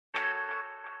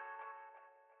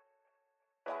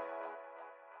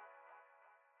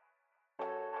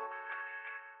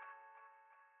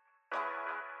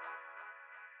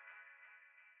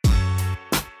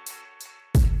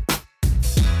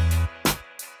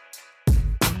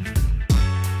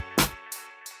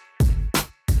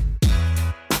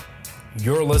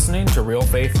You're listening to Real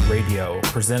Faith Radio,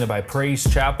 presented by Praise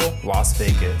Chapel, Las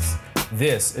Vegas.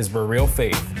 This is where real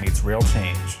faith meets real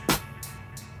change.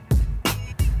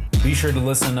 Be sure to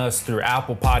listen to us through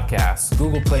Apple Podcasts,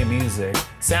 Google Play Music,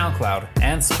 SoundCloud,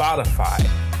 and Spotify.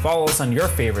 Follow us on your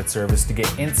favorite service to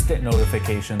get instant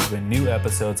notifications when new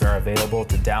episodes are available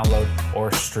to download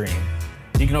or stream.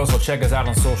 You can also check us out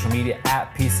on social media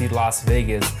at PC Las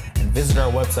Vegas and visit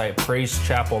our website,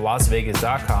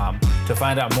 praisechapellasvegas.com, to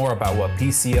find out more about what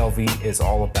PCLV is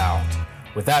all about.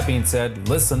 With that being said,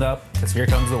 listen up, because here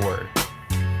comes the word.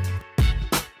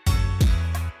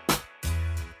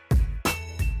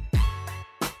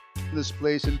 This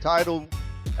place entitled,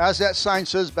 as that sign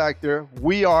says back there,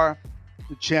 we are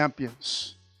the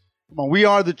champions. Come on, we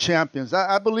are the champions.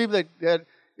 I believe that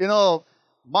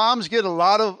moms get a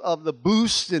lot of the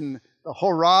boost and the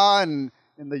hurrah and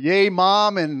the yay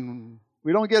mom, and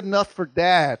we don't get enough for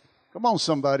dad. Come on,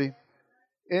 somebody.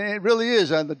 And it really is.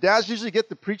 And the dads usually get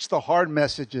to preach the hard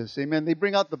messages. Amen. They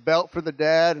bring out the belt for the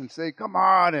dad and say, come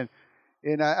on.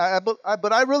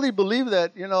 But I really believe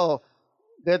that,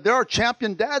 that there are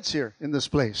champion dads here in this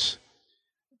place.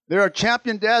 There are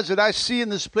champion dads that I see in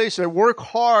this place that work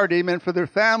hard, amen, for their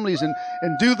families and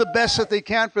do the best that they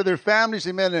can for their families,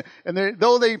 amen. And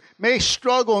though they may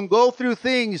struggle and go through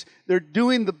things, they're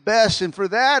doing the best. And for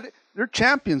that, they're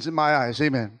champions in my eyes,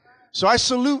 amen. So I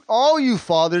salute all you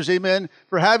fathers, amen,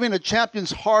 for having a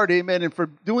champion's heart, amen, and for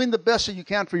doing the best that you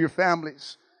can for your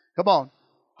families. Come on.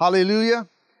 Hallelujah.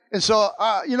 And so,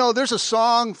 there's a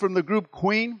song from the group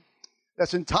Queen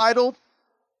that's entitled,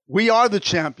 We Are the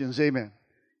Champions, amen.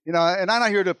 And I'm not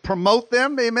here to promote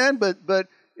them, amen, but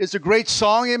it's a great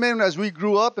song, amen, as we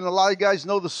grew up, and a lot of you guys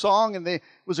know the song, and it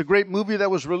was a great movie that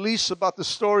was released about the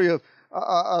story of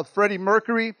Freddie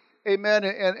Mercury,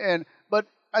 amen, but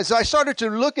as I started to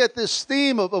look at this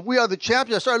theme of We Are the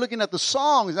Champions, I started looking at the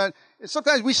songs, and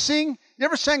sometimes we sing, you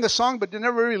ever sang a song, but you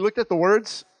never really looked at the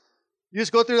words? You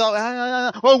just go through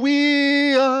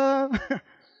we are...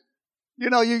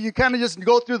 You kind of just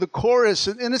go through the chorus,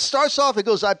 and it starts off, it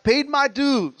goes, I paid my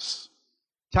dues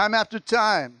time after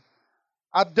time.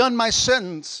 I've done my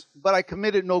sentence, but I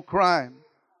committed no crime.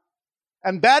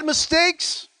 And bad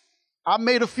mistakes, I've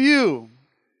made a few.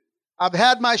 I've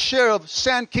had my share of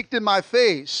sand kicked in my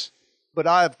face, but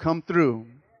I have come through.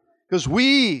 Because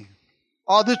we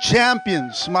are the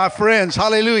champions, my friends.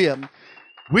 Hallelujah.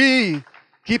 We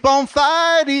keep on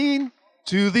fighting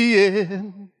to the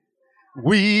end.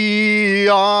 We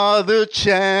are the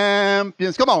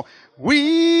champions. Come on.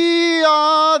 We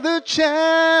are the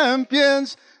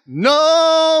champions.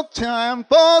 No time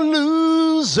for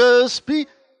losers.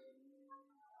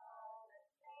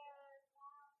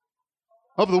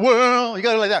 Of the world. You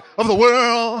got it like that. Of the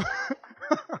world.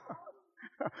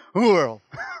 World.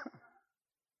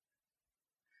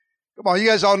 Come on. You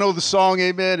guys all know the song.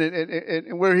 Amen.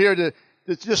 And we're here to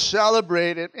just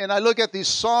celebrate it. And I look at this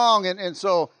song. And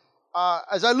so...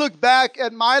 as I look back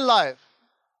at my life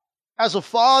as a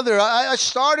father, I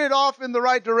started off in the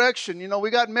right direction. We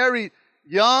got married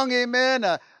young, amen.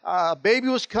 A baby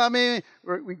was coming.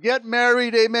 We get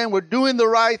married, amen. We're doing the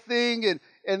right thing,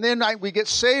 and then we get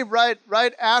saved right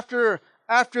after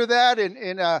that,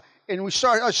 and I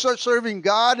start serving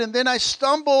God, and then I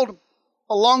stumbled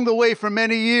along the way for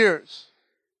many years,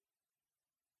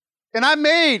 and I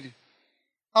made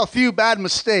a few bad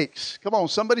mistakes. Come on,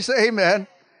 somebody say amen.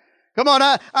 Come on,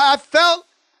 I felt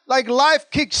like life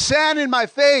kicked sand in my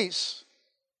face.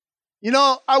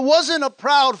 I wasn't a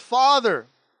proud father,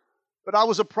 but I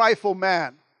was a prideful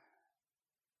man.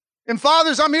 And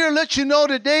fathers, I'm here to let you know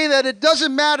today that it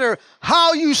doesn't matter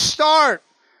how you start,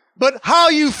 but how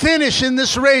you finish in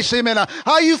this race, amen.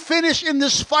 How you finish in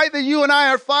this fight that you and I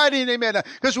are fighting, amen.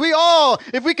 Because we all,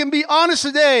 if we can be honest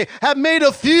today, have made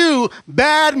a few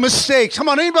bad mistakes. Come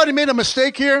on, anybody made a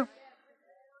mistake here?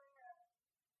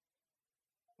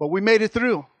 But we made it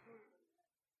through.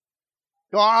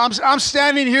 I'm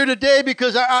standing here today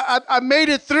because I made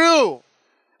it through.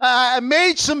 I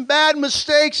made some bad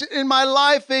mistakes in my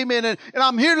life, amen. And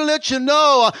I'm here to let you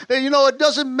know that, it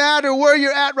doesn't matter where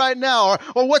you're at right now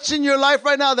or what's in your life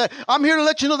right now. That I'm here to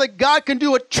let you know that God can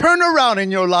do a turnaround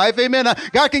in your life, amen.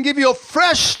 God can give you a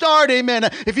fresh start, amen.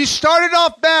 If you started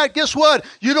off bad, guess what?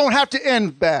 You don't have to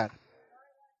end bad.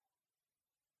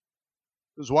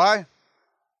 Because why?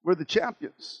 We're the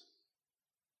champions.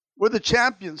 We're the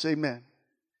champions, amen.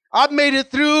 I've made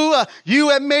it through, you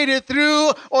have made it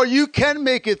through, or you can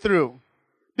make it through.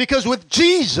 Because with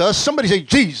Jesus, somebody say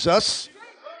Jesus.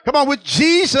 Come on, with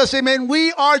Jesus, amen,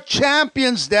 we are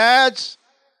champions, dads.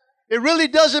 It really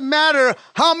doesn't matter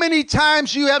how many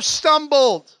times you have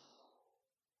stumbled.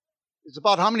 It's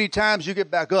about how many times you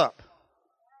get back up.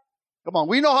 Come on,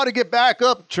 we know how to get back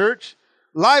up, church.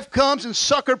 Life comes and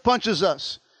sucker punches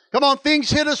us. Come on, things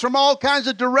hit us from all kinds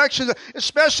of directions,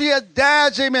 especially as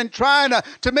dads, amen, trying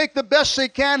to make the best they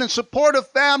can and support a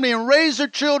family and raise their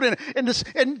children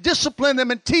and discipline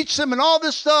them and teach them and all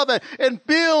this stuff and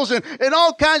bills and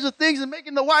all kinds of things and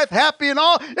making the wife happy and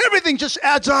everything just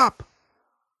adds up.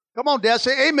 Come on, Dad,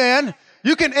 say amen.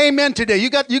 You can amen today. You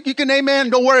can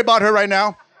amen. Don't worry about her right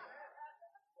now.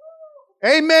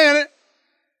 Amen.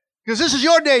 Because this is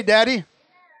your day, Daddy.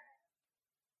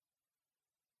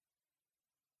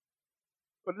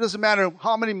 But it doesn't matter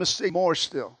how many mistakes, more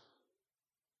still.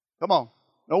 Come on.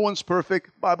 No one's perfect.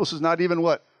 The Bible says not even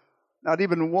what? Not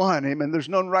even one. Amen. There's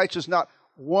none righteous, not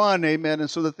one. Amen. And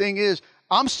so the thing is,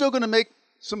 I'm still going to make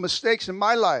some mistakes in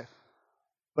my life.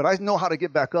 But I know how to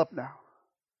get back up now.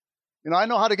 I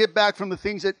know how to get back from the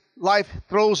things that life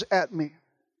throws at me.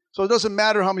 So it doesn't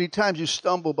matter how many times you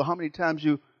stumble, but how many times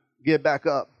you get back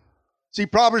up. See,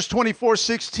 Proverbs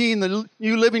 24:16, the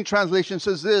New Living Translation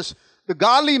says this, the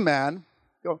godly man,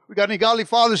 we got any godly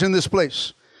fathers in this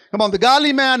place? Come on, the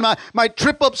godly man might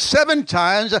trip up 7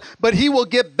 times, but he will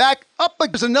get back up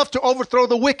enough to overthrow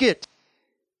the wicked.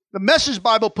 The Message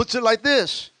Bible puts it like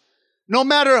this, no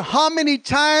matter how many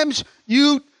times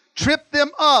you trip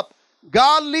them up,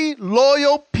 godly,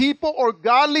 loyal people or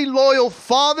godly, loyal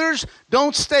fathers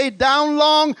don't stay down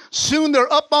long. Soon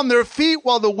they're up on their feet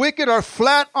while the wicked are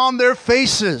flat on their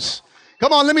faces.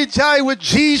 Come on, let me tell you with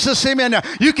Jesus, amen. Now,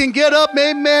 you can get up,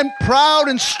 amen, proud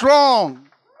and strong.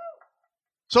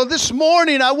 So this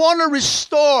morning, I want to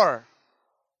restore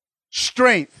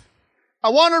strength. I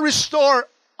want to restore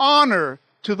honor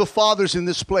to the fathers in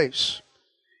this place.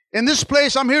 In this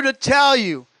place, I'm here to tell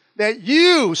you that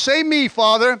you, say me,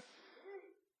 Father,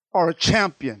 are a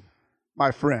champion,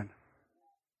 my friend.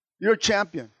 You're a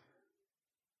champion.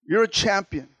 You're a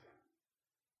champion.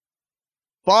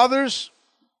 Fathers,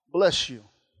 bless you.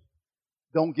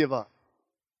 Don't give up.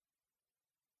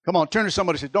 Come on, turn to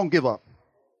somebody and say, don't give up.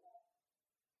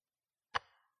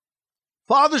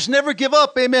 Fathers never give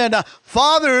up, amen.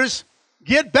 Fathers,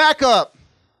 get back up.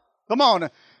 Come on.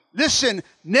 Listen,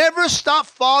 never stop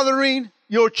fathering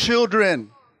your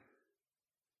children.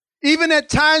 Even at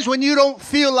times when you don't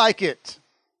feel like it.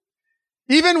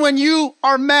 Even when you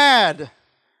are mad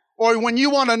or when you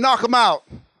want to knock them out.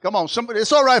 Come on, somebody,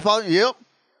 it's all right, Father. Yep.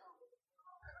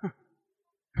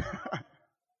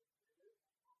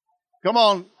 Come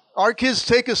on, our kids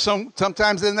take us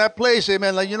sometimes in that place,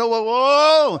 amen. Like, you know what,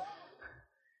 whoa.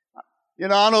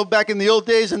 I know back in the old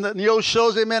days and the old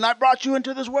shows, amen, I brought you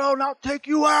into this world, now I'll take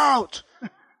you out.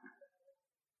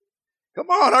 Come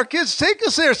on, our kids take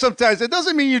us there sometimes. It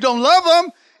doesn't mean you don't love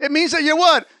them. It means that you're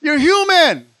what? You're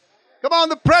human. Come on,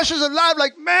 the pressures of life,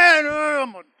 like, man,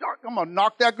 I'm going to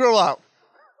knock that girl out.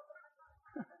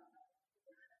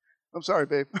 I'm sorry,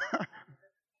 babe. I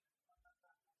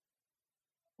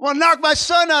want to knock my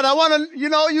son out. I want to,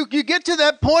 you get to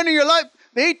that point in your life.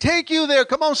 They take you there.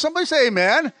 Come on, somebody say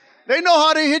amen. They know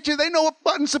how to hit you. They know what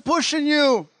buttons to push in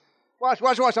you. Watch.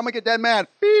 I'm going to get that mad.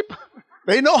 Beep.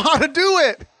 They know how to do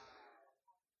it.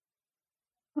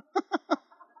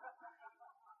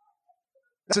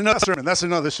 That's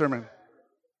another sermon.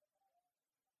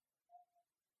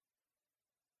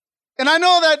 And I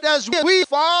know that as we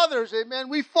fathers, amen,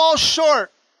 we fall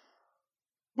short.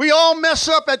 We all mess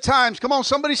up at times. Come on,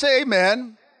 somebody say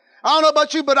amen. I don't know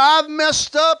about you, but I've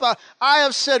messed up. I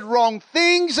have said wrong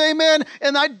things, amen.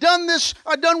 And I've done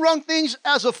wrong things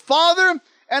as a father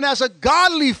and as a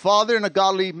godly father and a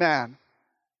godly man.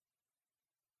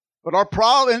 But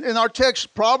in our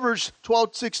text, Proverbs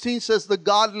 12:16 says the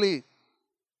godly.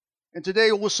 And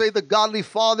today we'll say the godly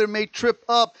father may trip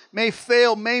up, may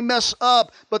fail, may mess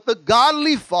up, but the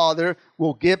godly father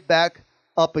will get back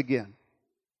up again.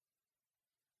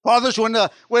 Fathers, when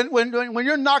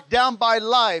you're knocked down by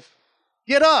life,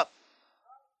 get up.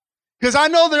 Because I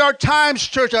know there are times,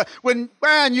 church, when,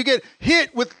 man, you get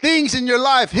hit with things in your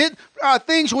life,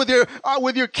 things with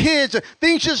your kids,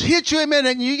 things just hit you, amen,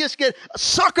 and you just get a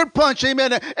sucker punch,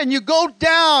 amen, and you go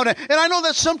down. And I know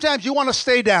that sometimes you want to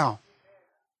stay down.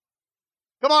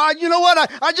 Come on, you know what?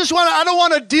 I don't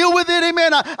want to deal with it,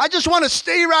 amen. I just want to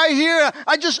stay right here.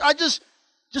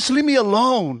 Just leave me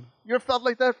alone. You ever felt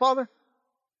like that, Father?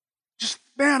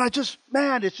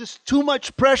 It's just too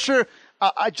much pressure.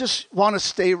 I just want to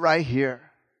stay right here.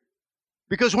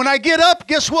 Because when I get up,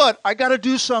 guess what? I got to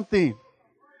do something.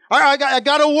 I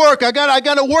got to work. I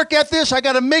got to work at this. I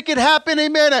got to make it happen,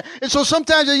 amen. And so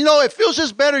sometimes, it feels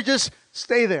just better just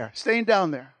staying down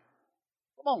there.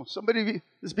 Come on, somebody,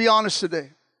 let's be honest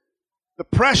today. The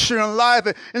pressure in life.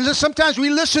 And sometimes we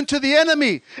listen to the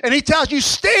enemy, and he tells you,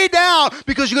 stay down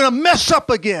because you're going to mess up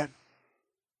again.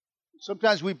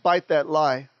 Sometimes we bite that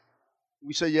lie.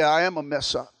 We say, yeah, I am a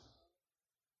mess up.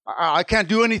 I can't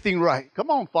do anything right.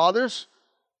 Come on, fathers.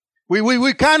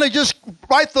 We kind of just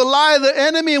bite the lie of the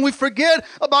enemy and we forget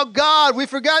about God. We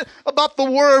forget about the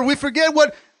Word. We forget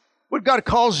what God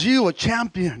calls you, a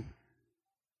champion,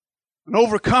 an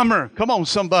overcomer. Come on,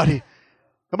 somebody.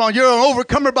 Come on, you're an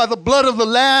overcomer by the blood of the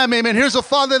Lamb. Amen. Here's a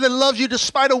Father that loves you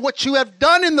despite of what you have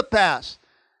done in the past.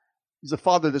 He's a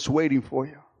Father that's waiting for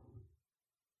you.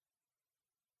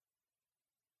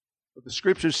 But the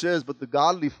Scripture says, but the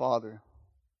godly Father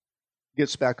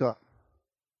gets back up.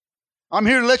 I'm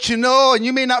here to let you know, and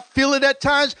you may not feel it at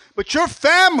times, but your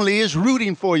family is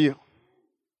rooting for you.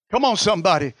 Come on,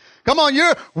 somebody. Come on,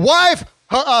 your wife,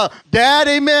 dad,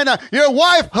 amen. Your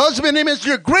wife, husband, amen, is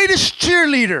your greatest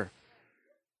cheerleader.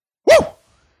 Woo!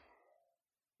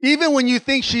 Even when you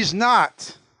think she's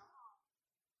not.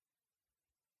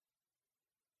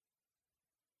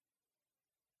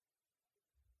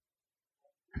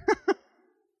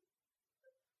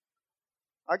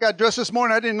 I got dressed this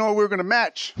morning. I didn't know we were going to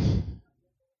match.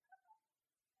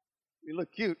 You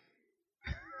look cute.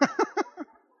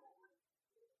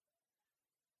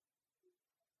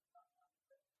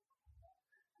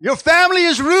 Your family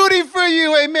is rooting for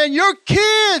you. Amen. Your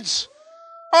kids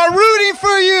are rooting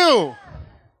for you.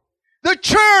 The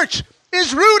church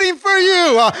is rooting for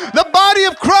you. The body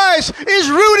of Christ is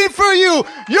rooting for you.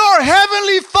 Your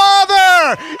heavenly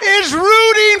Father is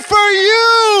rooting for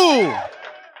you.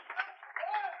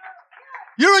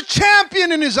 You're a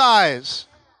champion in His eyes.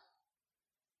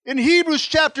 In Hebrews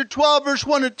chapter 12, verse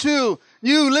 1 and 2,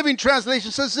 New Living Translation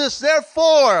says this,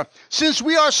 therefore, since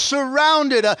we are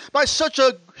surrounded by such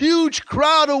a huge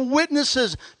crowd of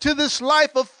witnesses to this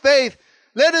life of faith,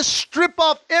 let us strip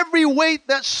off every weight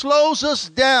that slows us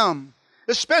down,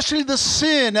 especially the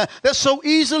sin that so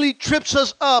easily trips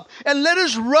us up, and let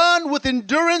us run with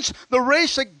endurance the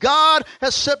race that God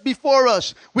has set before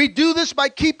us. We do this by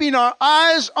keeping our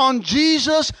eyes on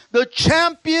Jesus, the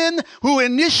champion who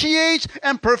initiates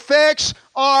and perfects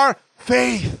our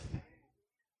faith.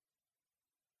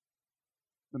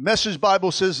 The Message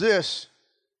Bible says this.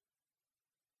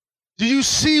 Do you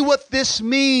see what this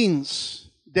means,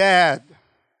 Dad?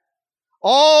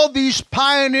 All these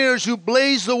pioneers who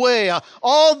blazed the way,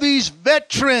 all these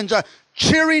veterans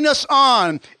cheering us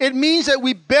on. It means that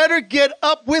we better get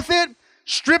up with it,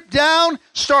 strip down,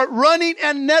 start running,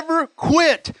 and never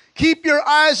quit. Keep your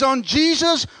eyes on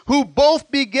Jesus, who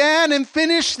both began and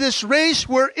finished this race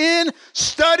we're in.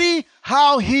 Study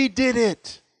how He did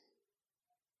it.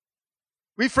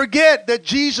 We forget that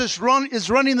Jesus is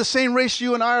running the same race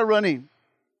you and I are running.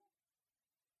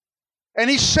 And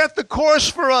He set the course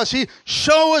for us. He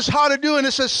showed us how to do it. And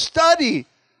it says study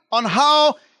on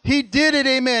how He did it.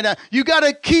 Amen. You got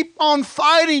to keep on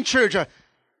fighting, church,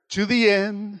 to the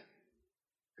end.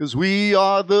 Because we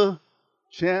are the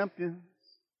champions.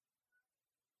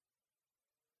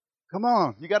 Come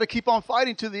on. You got to keep on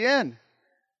fighting to the end.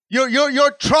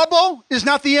 Your trouble is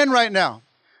not the end right now.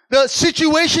 The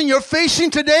situation you're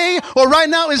facing today or right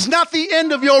now is not the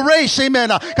end of your race. Amen.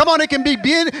 Come on, it can be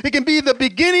the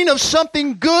beginning of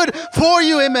something good for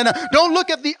you. Amen. Don't look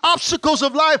at the obstacles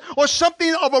of life or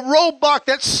something of a roadblock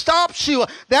that stops you.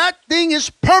 That thing is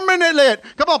permanent.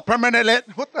 Come on, permanent.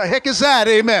 What the heck is that?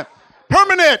 Amen.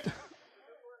 Permanent.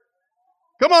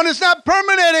 Come on, it's not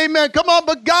permanent. Amen. Come on,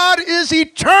 but God is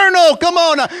eternal. Come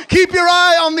on, keep your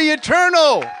eye on the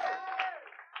eternal.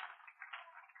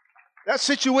 That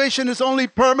situation is only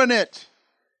permanent.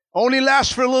 Only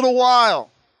lasts for a little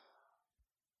while.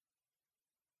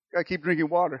 Gotta keep drinking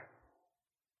water.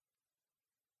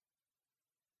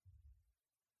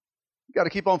 You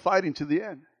gotta keep on fighting to the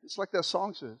end. It's like that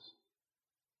song says.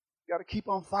 You gotta keep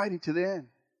on fighting to the end.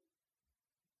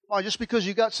 Come on, just because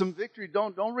you got some victory,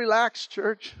 don't relax,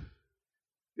 church.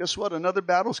 Guess what? Another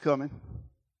battle's coming.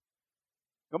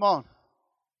 Come on.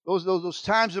 Those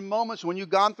times and moments when you've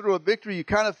gone through a victory, you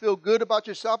kind of feel good about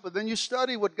yourself, but then you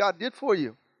study what God did for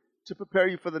you to prepare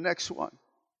you for the next one.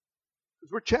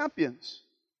 Because we're champions.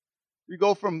 We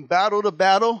go from battle to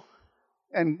battle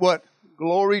and what?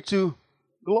 Glory to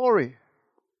glory.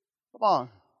 Come on.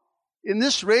 In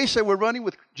this race that we're running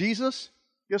with Jesus,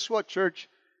 guess what, church?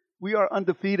 We are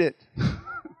undefeated.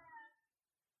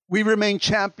 We remain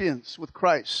champions with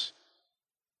Christ.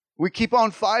 We keep on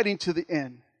fighting to the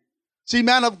end. See,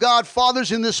 man of God,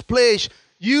 fathers in this place,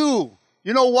 you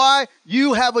know why?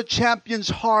 You have a champion's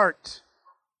heart.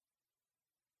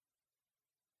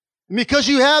 Because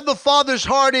you have the Father's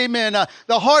heart, amen,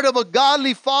 the heart of a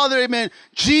godly Father, amen.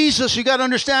 Jesus, you got to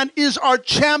understand, is our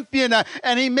champion,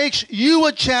 and He makes you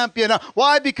a champion.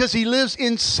 Why? Because He lives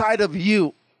inside of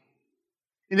you.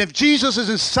 And if Jesus is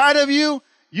inside of you,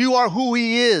 you are who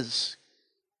He is.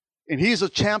 And He's a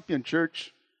champion,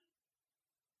 church.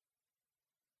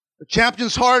 The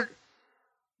champion's heart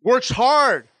works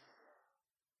hard.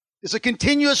 It's a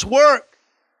continuous work.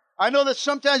 I know that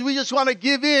sometimes we just want to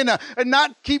give in and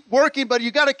not keep working, but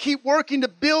you got to keep working to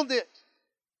build it.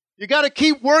 You got to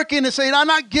keep working and saying, I'm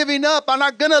not giving up. I'm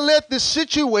not going to let this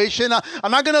situation, I'm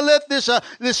not going to let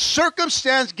this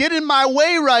circumstance get in my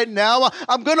way right now.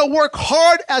 I'm going to work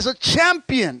hard as a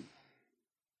champion.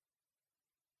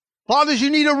 Fathers,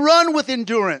 you need to run with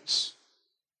endurance.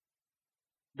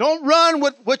 Don't run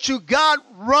with what you got.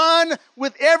 Run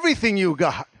with everything you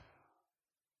got.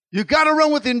 You got to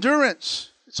run with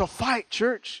endurance. It's a fight,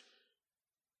 church.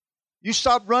 You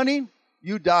stop running,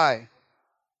 you die.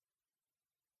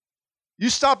 You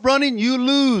stop running, you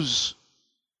lose.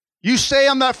 You stay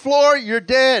on that floor, you're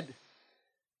dead.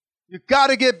 You got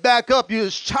to get back up.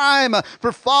 It's time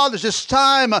for fathers. It's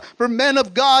time for men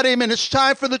of God, amen. It's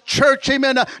time for the church,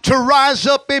 amen, to rise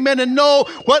up, amen, and know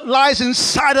what lies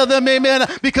inside of them, amen,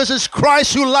 because it's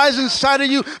Christ who lies inside of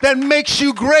you that makes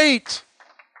you great.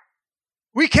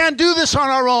 We can't do this on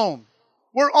our own.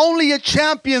 We're only a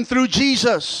champion through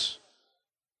Jesus.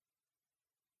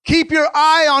 Keep your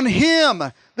eye on Him,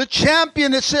 the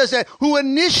champion, it says that, who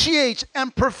initiates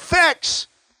and perfects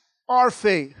our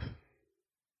faith.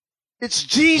 It's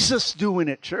Jesus doing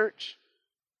it, church.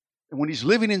 And when He's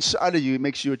living inside of you, He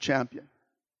makes you a champion.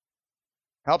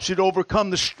 Helps you to overcome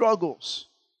the struggles.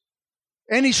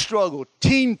 Any struggle,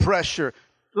 teen pressure,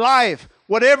 life,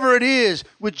 whatever it is,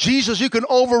 with Jesus, you can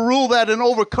overrule that and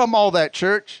overcome all that,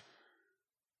 church.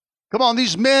 Come on,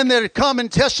 these men that come and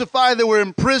testify that were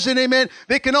in prison, amen,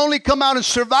 they can only come out and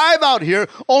survive out here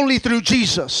only through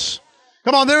Jesus.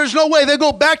 Come on, there is no way. They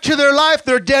go back to their life,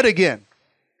 they're dead again.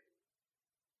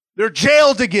 They're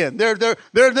jailed again.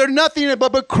 They're nothing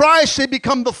but Christ, they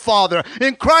become the Father.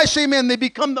 In Christ, amen, they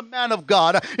become the man of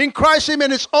God. In Christ,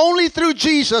 amen, it's only through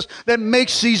Jesus that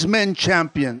makes these men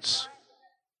champions.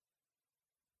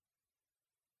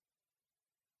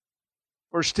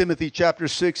 1 Timothy chapter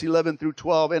 6, 11 through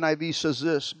 12, NIV says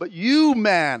this, but you,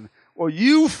 man, or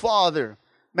you, father,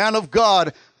 man of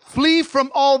God, flee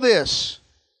from all this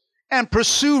and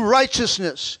pursue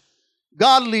righteousness,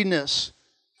 godliness,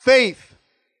 faith,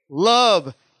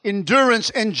 love, endurance,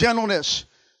 and gentleness.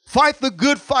 Fight the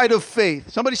good fight of faith.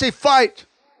 Somebody say fight.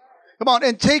 Come on,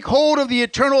 and take hold of the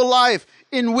eternal life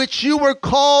in which you were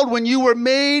called when you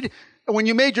made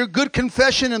your good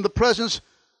confession in the presence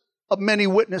of many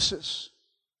witnesses.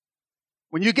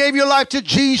 When you gave your life to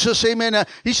Jesus, amen,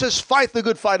 He says, fight the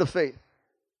good fight of faith.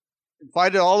 And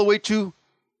fight it all the way to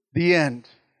the end.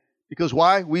 Because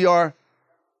why? We are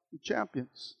the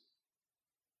champions.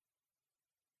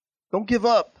 Don't give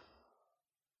up.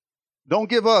 Don't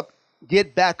give up.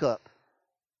 Get back up.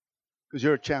 Because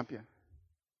you're a champion.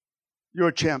 You're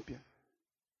a champion.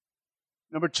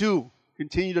 Number 2,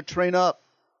 continue to train up.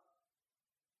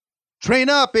 Train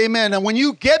up, amen. And when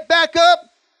you get back up,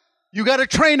 you got to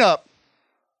train up.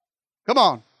 Come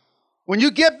on. When you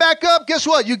get back up, guess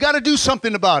what? You got to do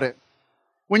something about it.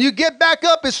 When you get back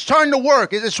up, it's time to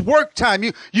work. It's work time.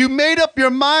 You made up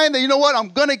your mind that, you know what, I'm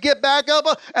going to get back up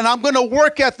and I'm going to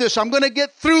work at this. I'm going to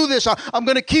get through this. I'm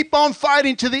going to keep on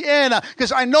fighting to the end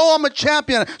because I know I'm a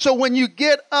champion. So when you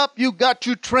get up, you got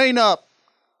to train up.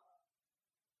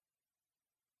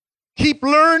 Keep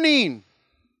learning.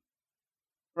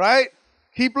 Right?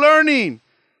 Keep learning.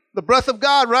 The breath of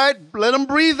God, right? Let Him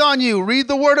breathe on you. Read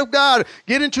the Word of God.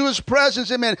 Get into His presence,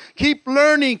 amen. Keep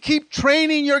learning. Keep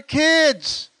training your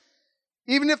kids.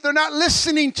 Even if they're not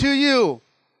listening to you.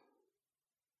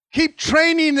 Keep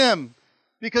training them.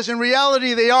 Because in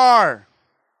reality, they are.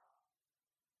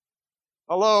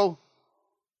 Hello?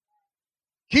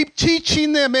 Keep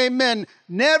teaching them, amen.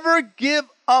 Never give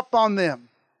up on them.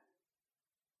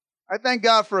 I thank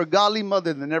God for a godly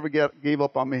mother that never gave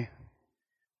up on me.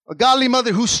 A godly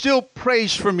mother who still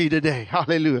prays for me today.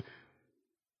 Hallelujah.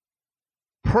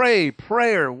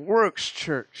 Prayer works,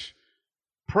 church.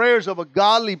 Prayers of a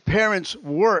godly parent's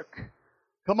work.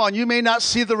 Come on, you may not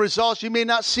see the results. You may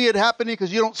not see it happening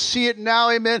because you don't see it now,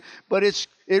 amen. But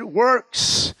it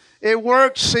works. It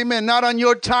works, amen. Not on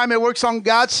your time. It works on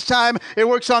God's time. It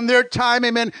works on their time,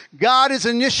 amen. God is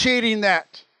initiating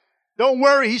that. Don't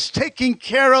worry. He's taking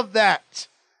care of that.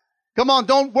 Come on,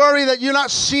 don't worry that you're not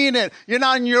seeing it. You're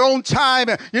not in your own time.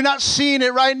 You're not seeing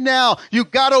it right now. You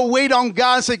got to wait on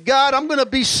God and say, God, I'm going to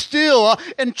be still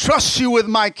and trust you with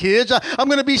my kids. I'm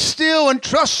going to be still and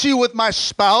trust you with my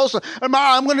spouse.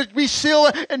 I'm going to be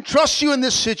still and trust you in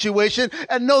this situation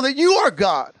and know that you are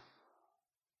God.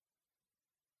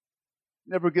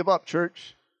 Never give up,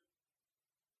 church.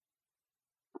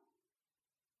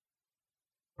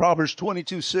 Proverbs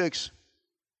 22:6.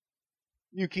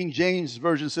 New King James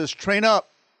Version says, train up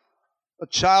a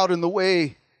child in the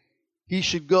way he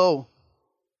should go.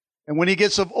 And when he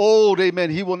gets of old,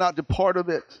 amen, he will not depart of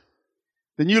it.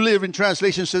 The New Living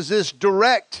Translation says this,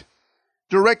 direct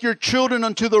your children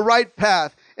unto the right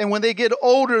path. And when they get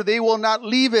older, they will not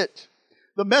leave it.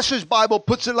 The Message Bible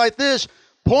puts it like this,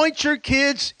 point your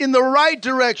kids in the right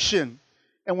direction.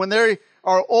 And when they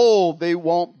are old, they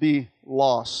won't be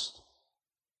lost.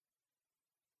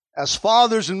 As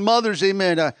fathers and mothers,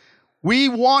 amen, we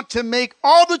want to make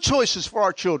all the choices for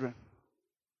our children.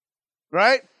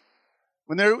 Right?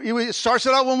 It starts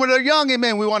out when they're young,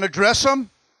 amen. We want to dress them.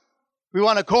 We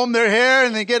want to comb their hair,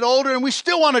 and they get older, and we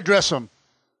still want to dress them.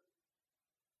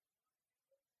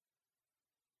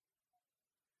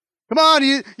 Come on,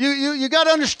 you got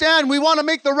to understand, we want to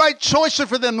make the right choices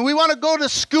for them. We want to go to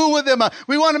school with them.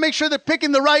 We want to make sure they're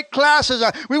picking the right classes.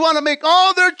 We want to make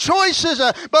all their choices.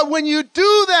 But when you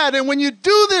do that, and when you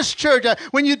do this, church,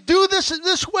 when you do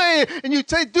this way, and you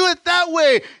do it that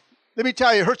way, let me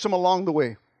tell you, it hurts them along the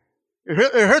way. It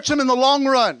hurts them in the long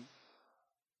run.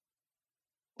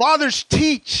 Fathers,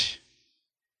 teach.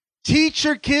 Teach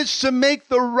your kids to make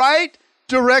the right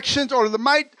directions or the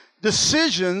right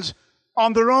decisions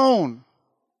on their own.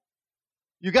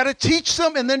 You got to teach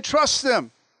them and then trust them.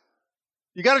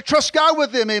 You got to trust God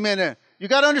with them, amen. You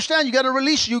got to understand, you got to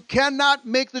release. You cannot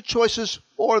make the choices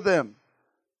for them.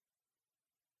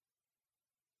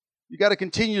 You got to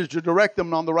continue to direct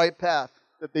them on the right path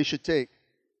that they should take.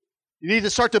 You need to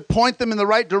start to point them in the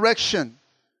right direction.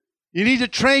 You need to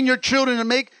train your children to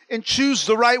make and choose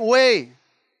the right way.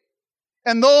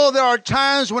 And though there are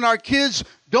times when our kids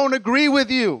don't agree with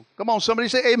you, come on, somebody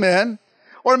say amen.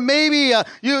 Or maybe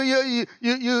they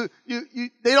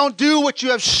don't do what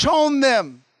you have shown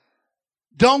them.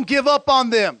 Don't give up on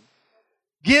them.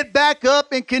 Get back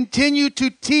up and continue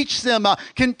to teach them,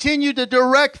 continue to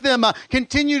direct them,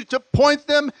 continue to point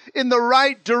them in the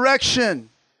right direction.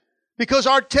 Because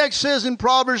our text says in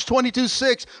Proverbs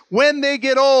 22:6, when they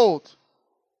get old,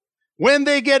 when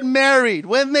they get married,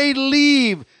 when they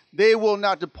leave, they will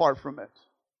not depart from it.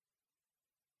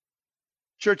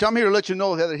 Church, I'm here to let you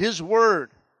know that His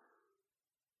word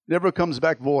never comes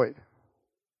back void.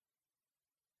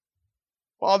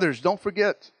 Fathers, don't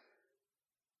forget.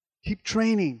 Keep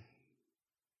training.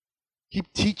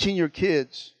 Keep teaching your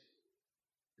kids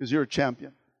because you're a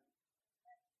champion.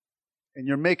 And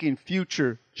you're making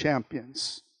future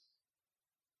champions.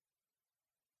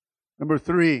 Number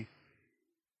 3,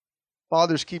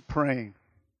 fathers, keep praying.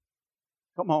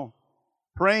 Come on.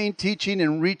 Praying, teaching,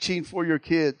 and reaching for your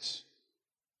kids.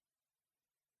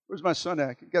 Where's my son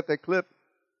at? You got that clip?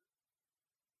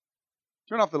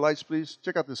 Turn off the lights, please.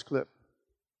 Check out this clip.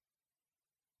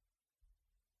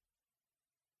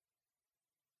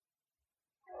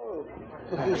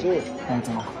 Look who's here.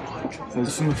 Anton, is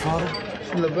this from your father?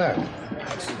 In the back.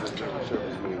 It's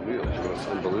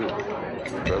unbelievable.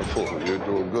 Dreadful. You're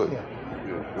doing good.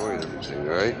 You're enjoying everything,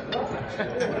 right?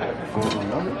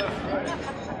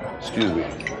 Excuse me.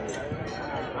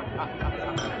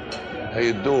 How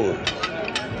you doing?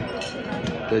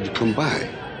 Glad you come by.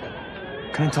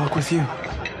 Can I talk with you?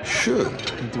 Sure.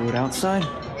 Can we do it outside?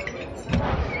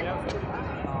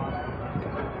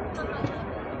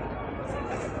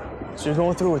 So you're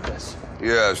going through with this?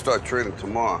 Yeah, I start training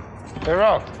tomorrow. Hey,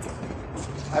 Ralph.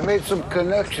 I made some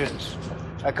connections.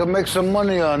 I could make some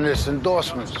money on this,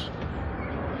 endorsements.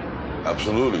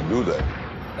 Absolutely, do that.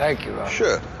 Thank you, Ralph.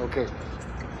 Sure. Okay.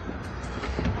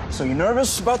 So you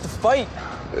nervous about the fight?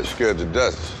 They're scared to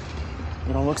death.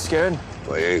 You don't look scared?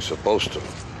 Well, you ain't supposed to.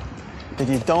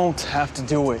 Then you don't have to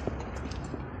do it.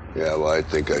 Yeah, well, I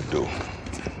think I do.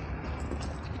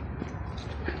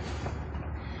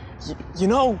 You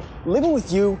know, living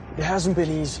with you, it hasn't been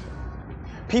easy.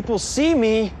 People see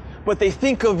me, but they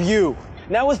think of you.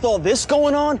 Now with all this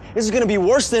going on, this is gonna be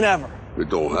worse than ever. It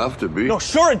don't have to be. No,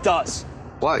 sure it does.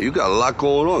 Why? You got a lot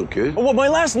going on, kid. What, my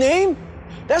last name?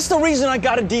 That's the reason I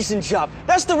got a decent job.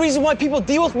 That's the reason why people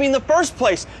deal with me in the first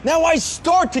place. Now I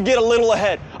start to get a little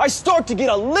ahead. I start to get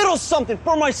a little something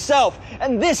for myself,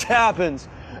 and this happens.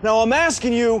 Now I'm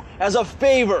asking you as a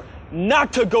favor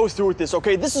not to go through with this,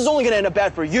 okay? This is only gonna end up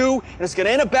bad for you, and it's gonna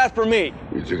end up bad for me.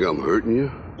 You think I'm hurting you?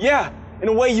 Yeah, in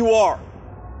a way you are.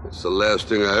 It's the last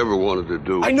thing I ever wanted to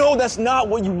do. I know that's not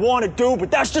what you want to do, but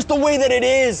that's just the way that it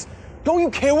is. Don't you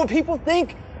care what people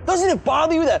think? Doesn't it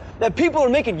bother you that people are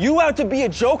making you out to be a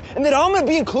joke and that I'm gonna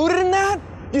be included in that?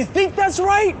 Do you think that's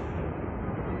right?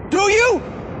 Do you?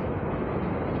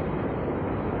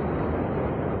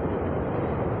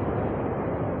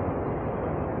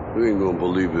 You ain't gonna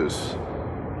believe this.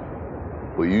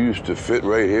 Well, you used to fit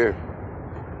right here.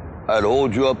 I'd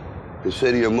hold you up and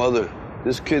say to your mother,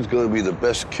 this kid's gonna be the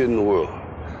best kid in the world.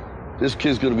 This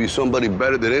kid's gonna be somebody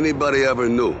better than anybody ever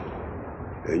knew.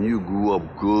 And you grew up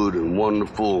good and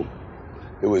wonderful.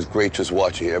 It was great just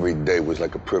watching you every day. It was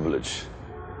like a privilege.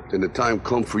 Then the time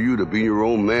come for you to be your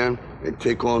own man and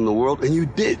take on the world, and you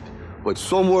did. But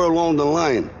somewhere along the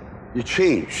line, you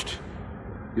changed.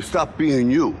 You stopped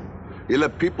being you. You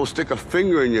let people stick a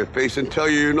finger in your face and tell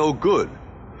you you're no good.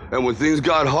 And when things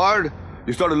got hard,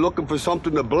 you started looking for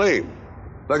something to blame,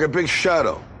 like a big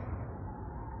shadow.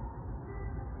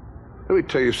 Let me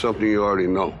tell you something you already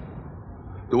know.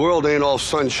 The world ain't all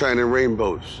sunshine and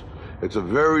rainbows. It's a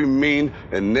very mean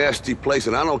and nasty place,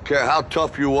 and I don't care how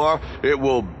tough you are, it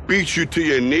will beat you to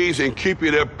your knees and keep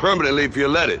you there permanently if you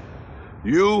let it.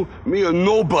 You, me, or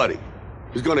nobody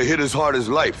is gonna hit as hard as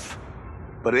life.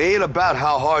 But it ain't about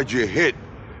how hard you hit.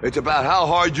 It's about how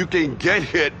hard you can get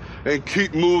hit and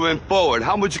keep moving forward.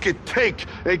 How much you can take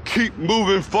and keep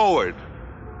moving forward.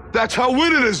 That's how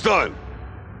winning is done.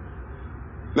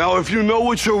 Now, if you know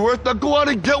what you're worth, now go out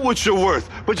and get what you're worth.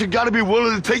 But you gotta be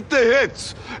willing to take the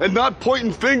hits and not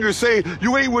pointing fingers saying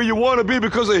you ain't where you wanna be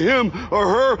because of him or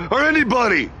her or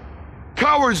anybody.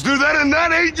 Cowards do that, and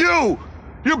that ain't you.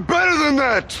 You're better than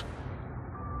that.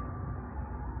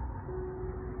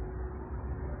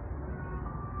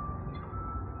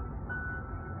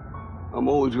 I'm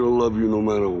always gonna love you no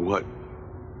matter what.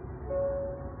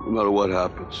 No matter what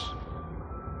happens.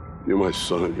 You're my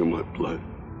son, you're my blood.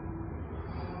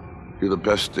 You're the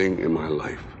best thing in my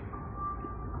life.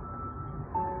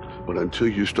 But until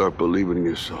you start believing in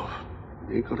yourself,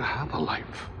 you ain't gonna have a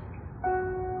life.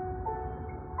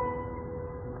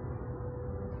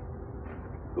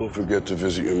 Don't forget to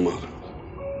visit your mother.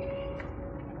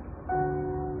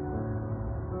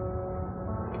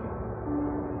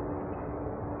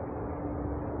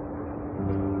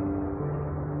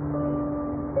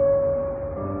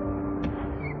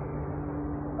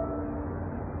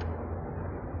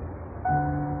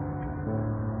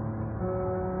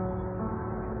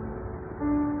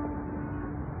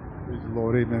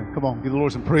 Amen. Come on, give the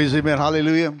Lord some praise. Amen.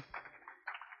 Hallelujah.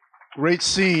 Great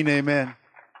scene. Amen.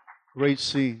 Great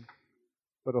scene.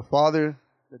 But a father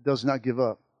that does not give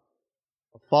up.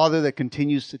 A father that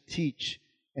continues to teach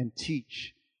and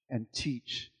teach and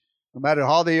teach. No matter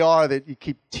how they are, that you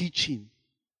keep teaching.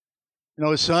 You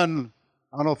know, his son,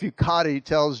 I don't know if you caught it, he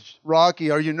tells Rocky,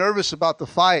 are you nervous about the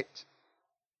fight?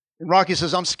 And Rocky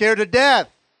says, I'm scared to death.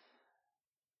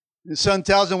 And his son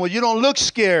tells him, well, you don't look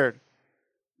scared.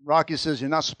 Rocky says, you're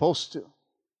not supposed to.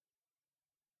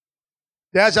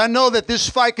 Dads, I know that this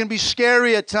fight can be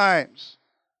scary at times.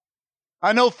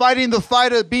 I know fighting the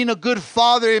fight of being a good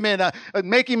father, amen,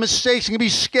 making mistakes can be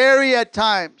scary at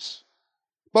times.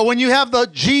 But when you have the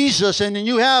Jesus and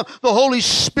you have the Holy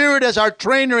Spirit as our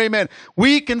trainer, amen,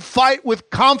 we can fight with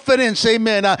confidence,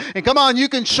 amen. And come on, you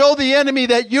can show the enemy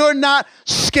that you're not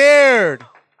scared.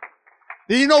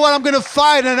 You know what? I'm going to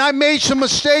fight, and I made some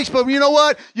mistakes, but you know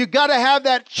what? You got to have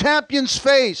that champion's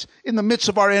face in the midst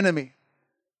of our enemy.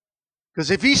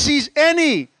 Because if he sees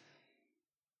any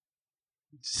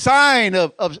sign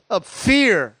of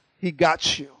fear, he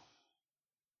got you.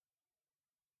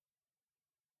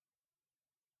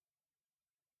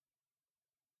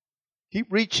 Keep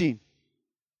reaching.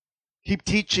 Keep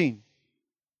teaching.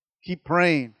 Keep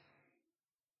praying.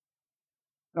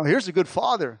 Now, here's a good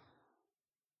father.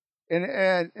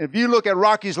 And if you look at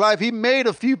Rocky's life, he made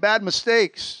a few bad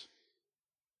mistakes.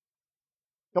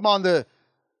 Come on, the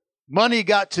money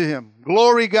got to him.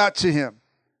 Glory got to him.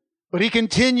 But he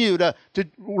continued to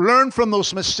learn from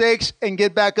those mistakes and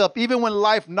get back up. Even when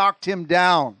life knocked him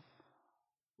down,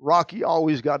 Rocky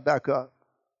always got back up.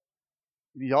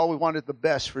 He always wanted the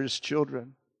best for his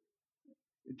children.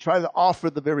 And try to offer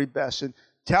the very best. And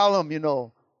tell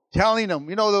them, telling them,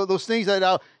 those things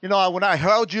that, when I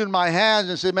held you in my hands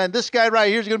and said, man, this guy right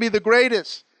here is going to be the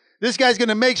greatest. This guy's going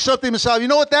to make something of himself. You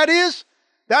know what that is?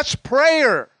 That's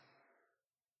prayer.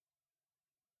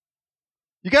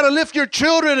 You got to lift your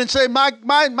children and say, my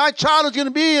child is going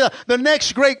to be the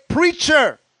next great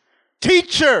preacher,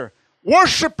 teacher,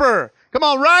 worshiper. Come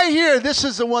on, right here. This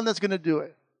is the one that's going to do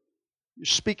it. You're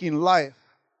speaking life.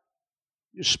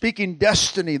 You're speaking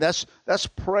destiny. That's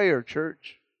prayer,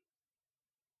 church.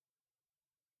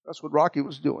 That's what Rocky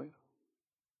was doing.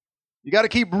 You got to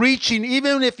keep reaching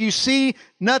even if you see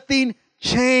nothing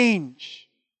change.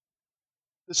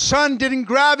 The son didn't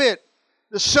grab it.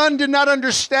 The son did not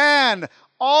understand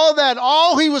all that.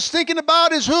 All he was thinking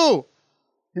about is who?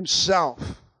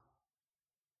 Himself.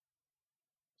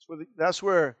 That's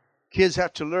where kids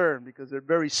have to learn because they're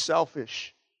very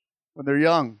selfish when they're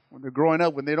young, when they're growing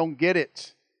up, when they don't get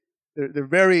it. They're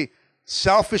very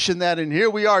selfish in that. And here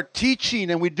we are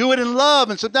teaching, and we do it in love.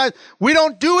 And sometimes we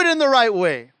don't do it in the right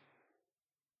way.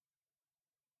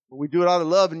 But we do it out of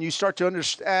love, and you start to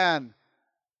understand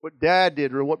what Dad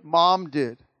did or what Mom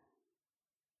did.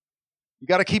 You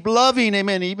got to keep loving,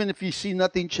 amen, even if you see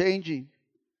nothing changing.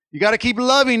 You got to keep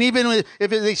loving, even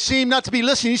if they seem not to be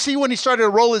listening. You see when he started to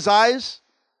roll his eyes?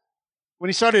 When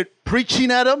he started preaching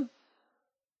at them?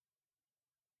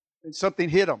 And something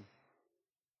hit him.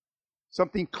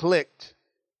 Something clicked.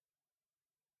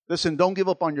 Listen, don't give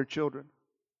up on your children.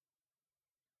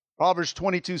 Proverbs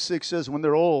 22:6 says, when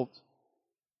they're old,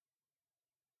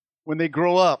 when they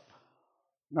grow up,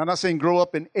 and I'm not saying grow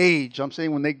up in age, I'm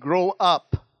saying when they grow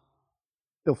up,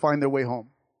 they'll find their way home.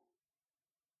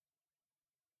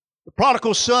 The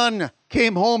prodigal son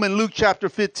came home in Luke chapter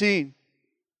 15.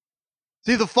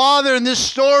 See, the father in this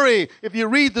story, if you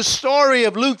read the story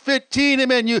of Luke 15,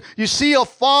 amen, you see a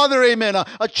father, amen,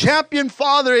 a champion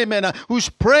father, amen, who's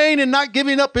praying and not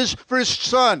giving up for his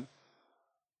son.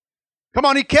 Come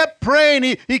on, he kept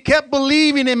praying, he kept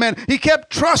believing, amen, he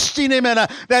kept trusting, amen,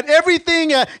 that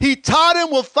everything he taught him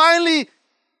will finally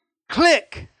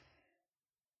click.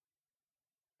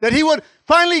 That he would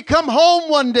finally come home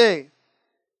one day.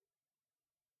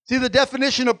 See, the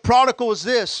definition of prodigal is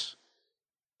this: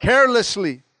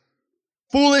 carelessly,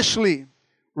 foolishly,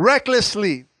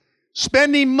 recklessly,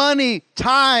 spending money,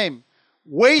 time,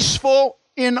 wasteful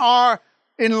in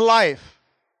life.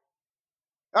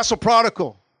 That's a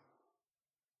prodigal.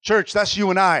 Church, that's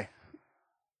you and I.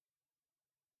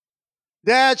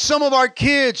 Dad, some of our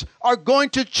kids are going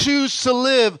to choose to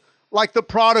live like the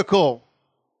prodigal.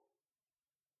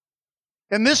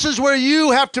 And this is where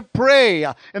you have to pray.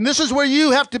 And this is where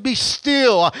you have to be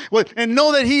still. And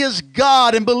know that He is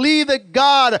God. And believe that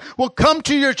God will come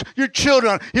to your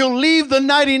children. He'll leave the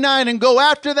 99 and go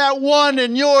after that one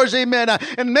and yours. Amen.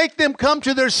 And make them come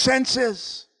to their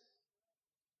senses.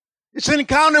 It's an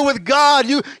encounter with God.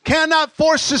 You cannot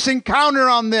force this encounter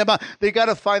on them. They got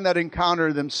to find that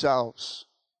encounter themselves.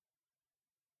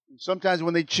 And sometimes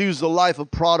when they choose the life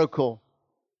of prodigal,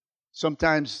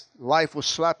 sometimes life will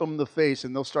slap them in the face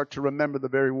and they'll start to remember the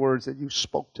very words that you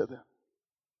spoke to them.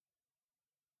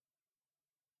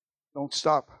 Don't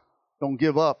stop. Don't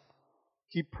give up.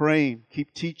 Keep praying.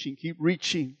 Keep teaching. Keep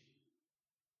reaching.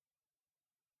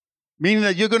 Meaning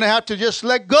that you're going to have to just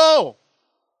let go.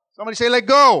 Somebody say, let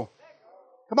go.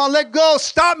 Come on, let go.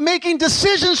 Stop making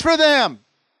decisions for them.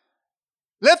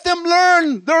 Let them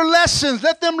learn their lessons.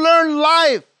 Let them learn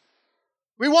life.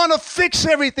 We want to fix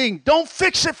everything. Don't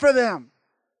fix it for them.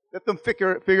 Let them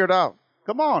figure it out.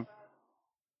 Come on.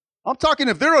 I'm talking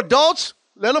if they're adults,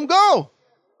 let them go.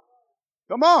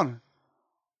 Come on.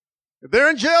 If they're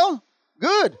in jail,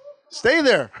 good. Stay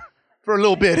there for a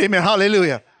little bit. Amen.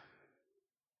 Hallelujah.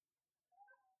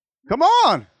 Come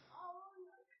on.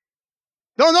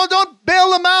 Don't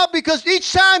bail them out, because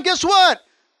each time, guess what?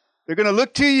 They're going to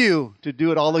look to you to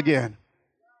do it all again.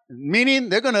 Meaning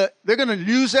they're going to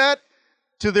use that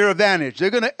to their advantage.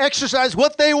 They're going to exercise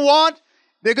what they want.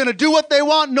 They're going to do what they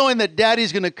want, knowing that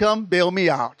Daddy's going to come bail me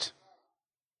out.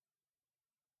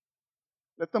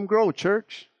 Let them grow,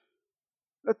 church.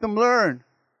 Let them learn.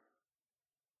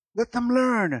 Let them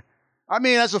learn. I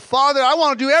mean, as a father, I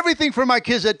want to do everything for my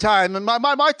kids at times. And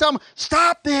my tell them,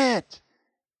 stop it.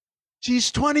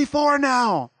 She's 24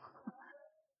 now.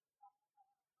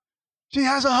 She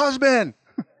has a husband.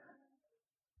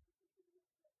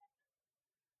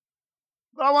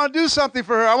 But I want to do something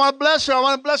for her. I want to bless her. I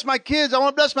want to bless my kids. I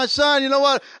want to bless my son. You know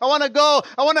what? I want to go.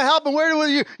 I want to help him. Where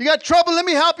do you got trouble? Let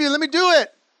me help you. Let me do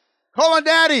it. Call on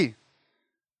Daddy.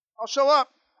 I'll show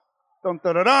up. Dun,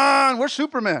 dun, dun, dun. We're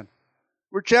Superman.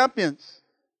 We're champions.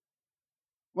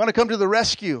 We want to come to the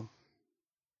rescue.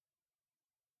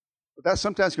 But that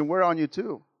sometimes can wear on you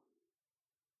too.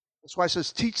 That's why it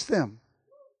says teach them.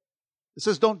 It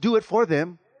says don't do it for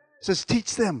them. It says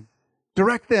teach them.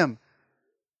 Direct them.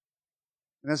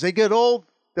 And as they get old,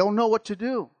 they'll know what to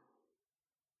do.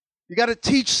 You got to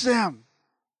teach them.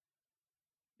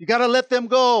 You got to let them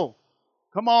go.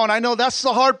 Come on, I know that's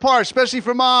the hard part, especially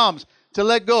for moms, to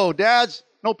let go. Dads,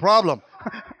 no problem.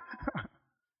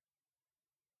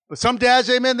 But some dads,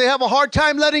 amen, they have a hard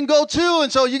time letting go too.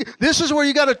 And so this is where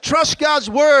you got to trust God's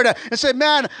word and say,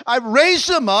 man, I raised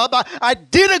them up. I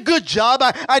did a good job.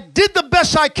 I did the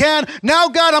best I can. Now,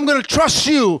 God, I'm going to trust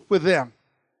you with them.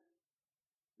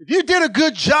 If you did a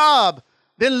good job,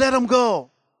 then let them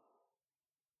go.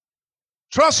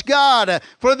 Trust God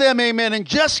for them, amen, and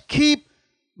just keep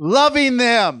loving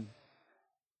them.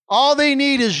 All they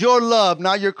need is your love,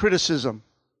 not your criticism.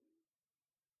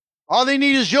 All they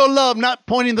need is your love, not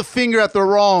pointing the finger at their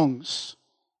wrongs.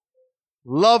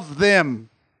 Love them.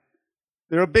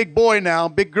 They're a big boy now,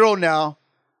 big girl now.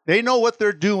 They know what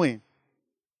they're doing.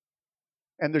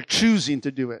 And they're choosing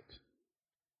to do it.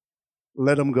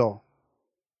 Let them go.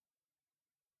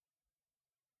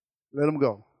 Let them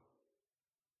go.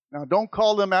 Now, don't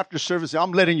call them after service.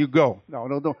 I'm letting you go.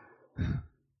 No, don't.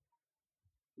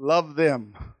 Love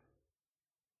them.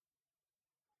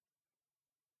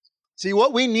 See,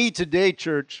 what we need today,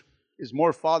 church, is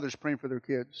more fathers praying for their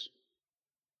kids.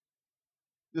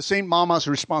 This ain't mama's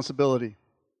responsibility.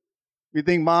 You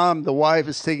think mom, the wife,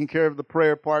 is taking care of the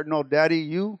prayer part. No, daddy,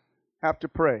 you have to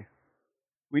pray.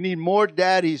 We need more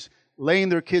daddies laying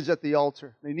their kids at the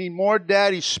altar. They need more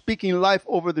daddies speaking life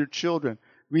over their children.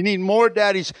 We need more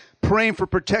daddies praying for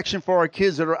protection for our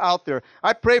kids that are out there.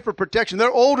 I pray for protection.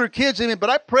 They're older kids, but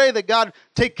I pray that God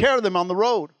take care of them on the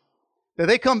road, that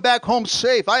they come back home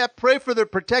safe. I pray for their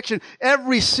protection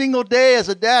every single day as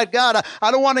a dad. God,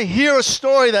 I don't want to hear a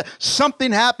story that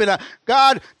something happened.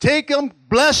 God, take them,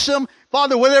 bless them.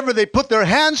 Father, whatever they put their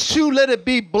hands to, let it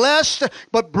be blessed,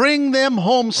 but bring them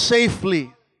home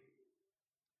safely.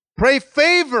 Pray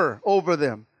favor over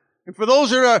them. And for those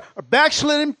that are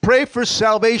backslidden, pray for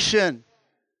salvation.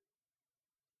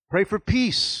 Pray for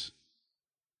peace.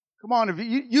 Come on, if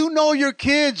you know your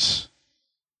kids.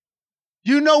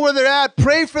 You know where they're at.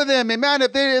 Pray for them. Amen.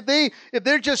 If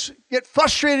they just get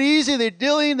frustrated easy, they're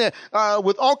dealing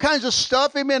with all kinds of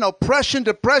stuff. Amen. Oppression,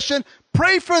 depression.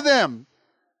 Pray for them.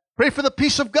 Pray for the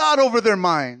peace of God over their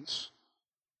minds.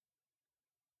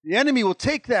 The enemy will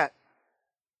take that.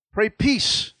 Pray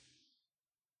peace.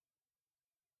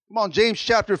 Come on, James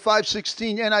chapter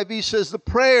 5:16, NIV says, the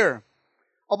prayer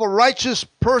of a righteous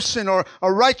person or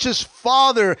a righteous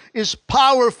father is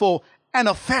powerful and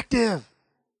effective.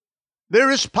 There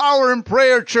is power in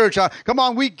prayer, church. Come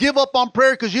on, we give up on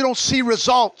prayer because you don't see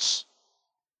results.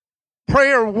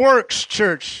 Prayer works,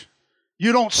 church.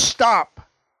 You don't stop.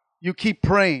 You keep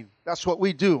praying. That's what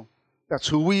we do. That's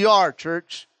who we are,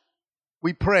 church.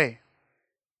 We pray.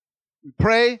 We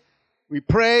pray. We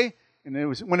pray.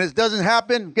 And when it doesn't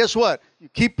happen, guess what? You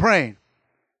keep praying.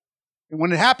 And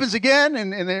when it happens again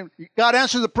and then God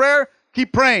answers the prayer,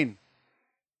 keep praying.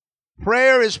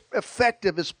 Prayer is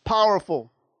effective. It's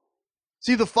powerful.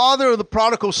 See, the father of the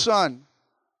prodigal son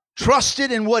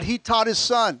trusted in what he taught his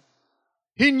son.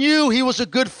 He knew he was a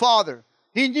good father.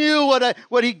 He knew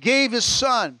what he gave his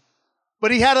son.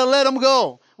 But he had to let him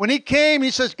go. When he came,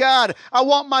 he says, God, I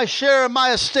want my share of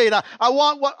my estate. I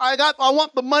want what I got. I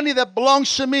want the money that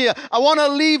belongs to me. I want to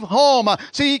leave home.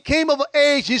 See, he came of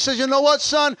age. He says, you know what,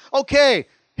 son? Okay,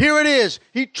 here it is.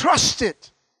 He trusted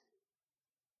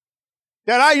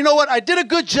that you know what? I did a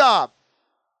good job.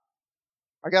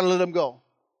 I got to let him go.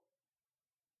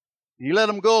 He let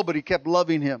him go, but he kept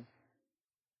loving him.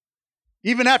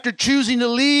 Even after choosing to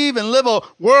leave and live a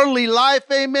worldly life,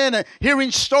 amen, and hearing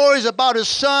stories about his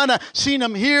son, seeing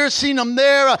him here, seeing him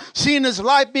there, seeing his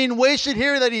life being wasted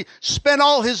here, that he spent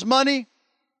all his money.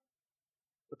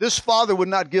 But this father would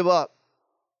not give up.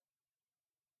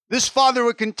 This father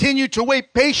would continue to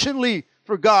wait patiently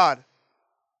for God,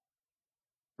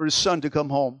 for his son to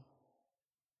come home.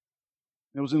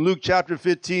 It was in Luke chapter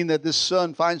 15 that this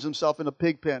son finds himself in a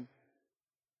pig pen.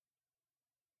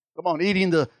 Come on,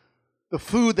 eating the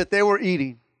food that they were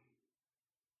eating.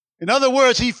 In other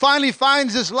words, he finally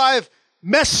finds his life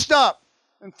messed up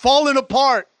and falling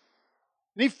apart.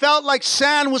 And he felt like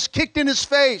sand was kicked in his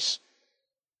face.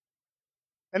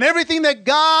 And everything that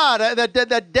God,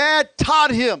 that dad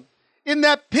taught him in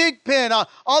that pig pen,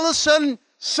 all of a sudden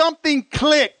something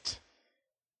clicked.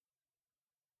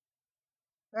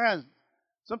 Man,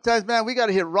 sometimes, man, we got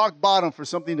to hit rock bottom for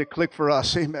something to click for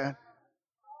us. Amen.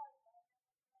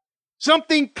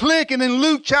 Something clicked, and in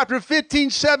Luke chapter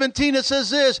 15, 17, it says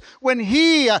this, when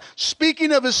he,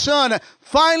 speaking of his son,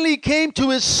 finally came to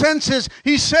his senses,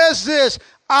 he says this,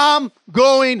 I'm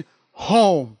going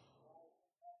home.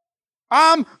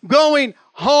 I'm going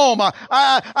home.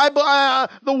 The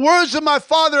words of my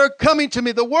father are coming to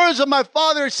me. The words of my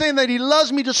father are saying that he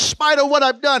loves me despite of what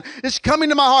I've done. It's coming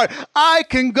to my heart. I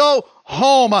can go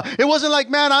home. It wasn't like,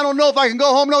 man, I don't know if I can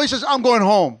go home. No, he says, I'm going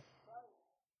home.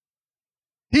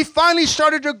 He finally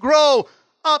started to grow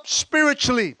up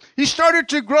spiritually. He started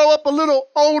to grow up a little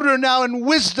older now in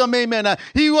wisdom, amen.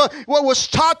 What was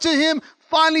taught to him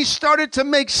finally started to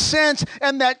make sense,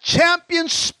 and that champion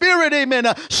spirit,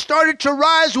 amen, started to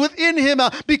rise within him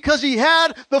because he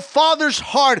had the Father's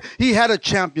heart. He had a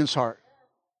champion's heart.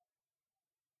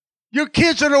 Your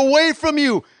kids that are away from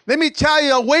you, let me tell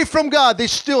you, away from God, they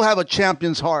still have a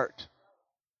champion's heart.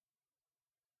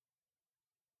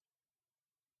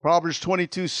 Proverbs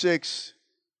 22:6,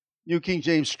 New King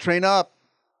James, train up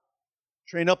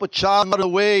a child in the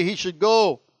way he should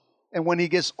go, And when he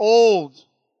gets old,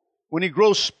 when he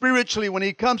grows spiritually, when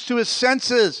he comes to his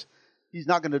senses, he's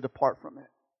not going to depart from it.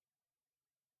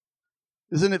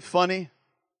 Isn't it funny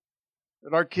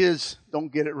that our kids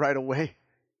don't get it right away?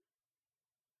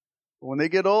 But when they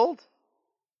get old,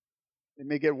 it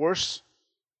may get worse.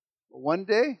 But one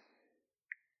day,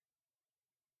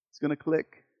 it's going to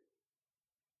click.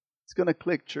 It's going to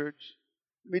click, church.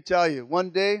 Let me tell you,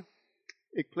 one day,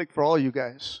 it clicked for all you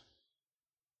guys.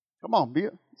 Come on,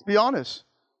 let's be honest.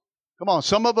 Come on,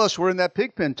 some of us were in that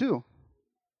pig pen too.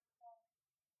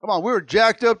 Come on, we were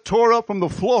jacked up, tore up from the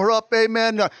floor up,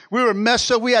 amen. We were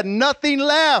messed up. We had nothing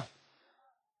left.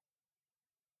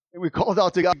 And we called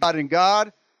out to God, and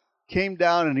God came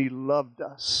down and He loved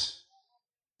us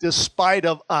despite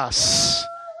of us.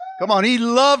 Come on, He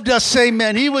loved us,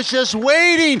 amen. He was just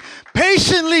waiting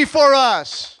patiently for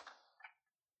us.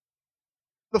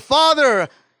 The Father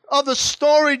of the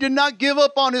story did not give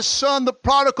up on His Son, the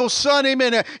prodigal son,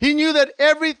 amen. He knew that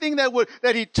everything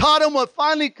that He taught him would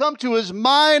finally come to his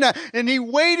mind, and He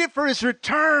waited for His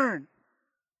return.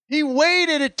 He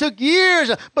waited. It took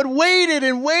years, but waited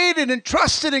and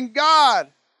trusted in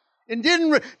God. And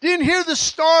didn't hear the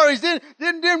stories.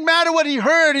 Didn't matter what he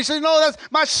heard. He said, "No,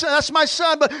 that's my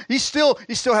son." But he still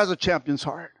has a champion's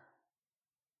heart.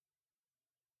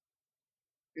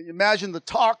 Can you imagine the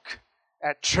talk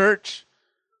at church?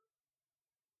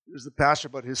 There's the pastor,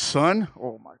 but his son.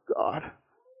 Oh my God!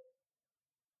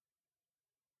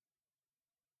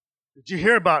 Did you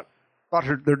hear about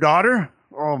their daughter?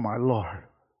 Oh my Lord!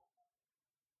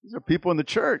 These are people in the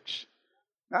church.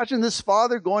 Imagine this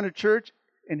father going to church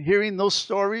and hearing those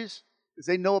stories because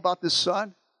they know about this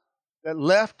son that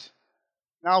left,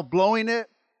 now blowing it.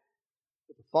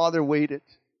 But the father waited.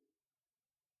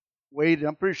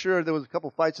 I'm pretty sure there was a couple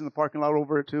fights in the parking lot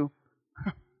over it too.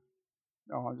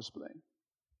 No, I'm just playing.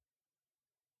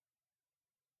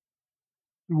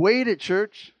 He waited,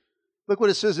 church. Look what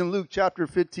it says in Luke chapter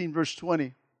 15, verse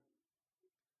 20.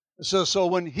 It says, "So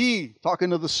when he," talking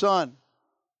to the son,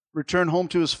 "returned home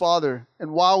to his father,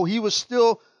 and while he was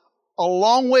still a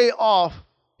long way off,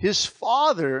 his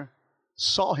father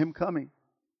saw him coming."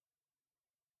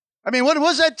 I mean, what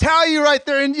does that tell you right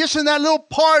there? And just in that little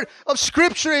part of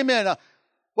Scripture, amen.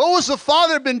 What was the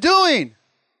father been doing?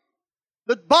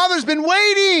 The father's been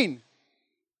waiting.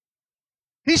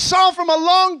 He saw from a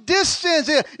long distance.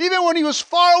 Even when he was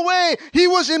far away, he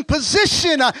was in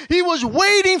position. He was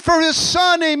waiting for his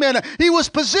son, amen. He was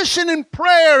positioned in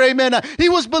prayer, amen. He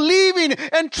was believing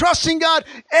and trusting God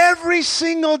every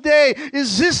single day.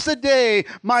 Is this the day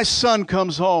my son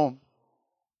comes home?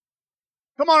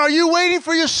 Come on, are you waiting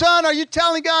for your son? Are you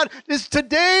telling God,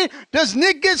 does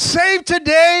Nick get saved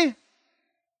today?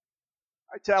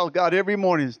 I tell God every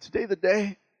morning, is today the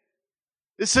day?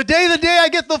 It's today the day I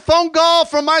get the phone call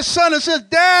from my son and says,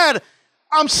 "Dad,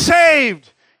 I'm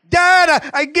saved.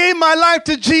 Dad, I gave my life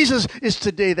to Jesus." It's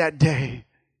today that day.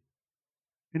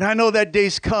 And I know that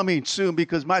day's coming soon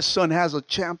because my son has a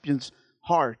champion's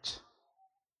heart.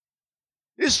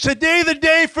 It's today the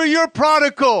day for your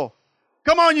prodigal.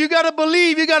 Come on, you got to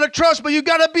believe, you got to trust, but you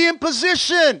got to be in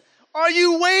position. Are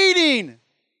you waiting?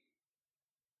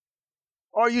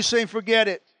 Or are you saying, "Forget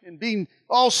it," and being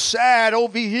all sad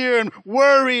over here and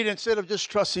worried instead of just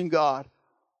trusting God?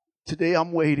 Today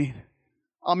I'm waiting.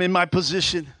 I'm in my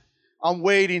position. I'm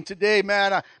waiting today,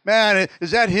 man.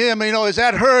 Is that him? Is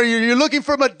that her? You're looking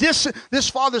from a distance. This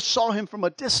father saw him from a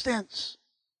distance.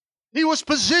 He was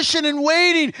positioned and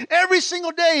waiting every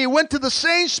single day. He went to the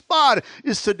same spot.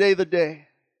 Is today the day?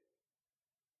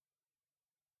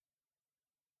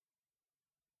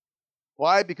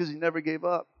 Why? Because he never gave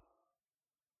up.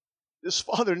 This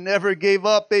father never gave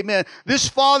up, amen. This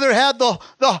father had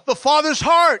the father's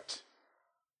heart.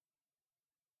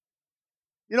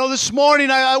 This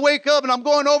morning I wake up and I'm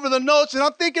going over the notes and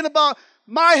I'm thinking about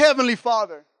my Heavenly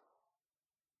Father.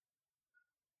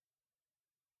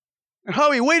 And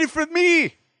how He waited for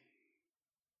me.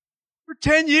 For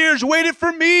 10 years, waited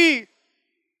for me.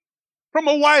 From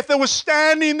a wife that was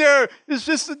standing there. It's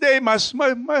just the day my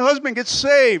husband gets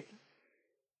saved.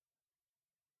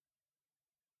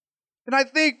 And I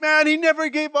think, man, He never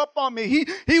gave up on me.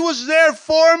 He was there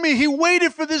for me. He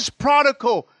waited for this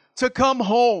prodigal to come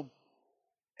home.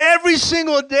 Every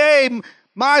single day,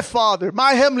 my Father,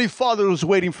 my Heavenly Father was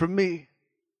waiting for me.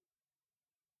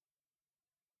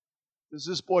 Does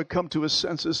this boy come to his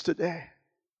senses today?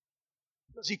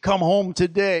 Does he come home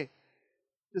today?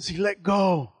 Does he let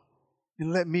go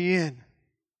and let me in?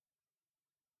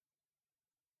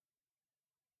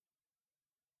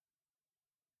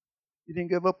 He didn't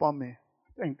give up on me.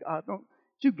 Thank God. Aren't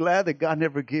you glad that God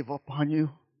never gave up on you?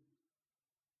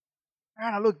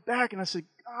 Man, I look back and I said,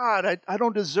 God, I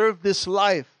don't deserve this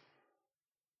life.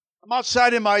 I'm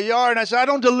outside in my yard and I said, I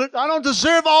don't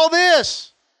deserve all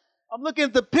this. I'm looking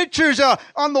at the pictures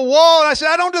on the wall and I said,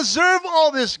 I don't deserve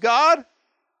all this, God.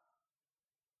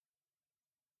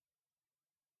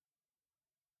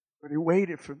 But He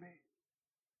waited for me.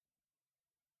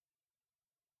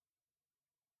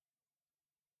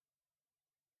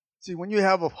 See, when you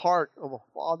have a heart of a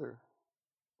father,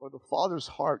 or the Father's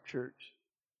heart, church,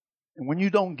 and when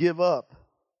you don't give up,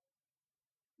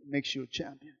 it makes you a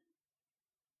champion.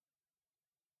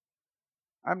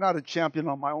 I'm not a champion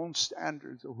on my own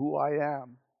standards of who I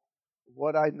am,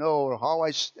 what I know, or how I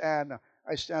stand.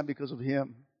 I stand because of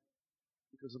Him,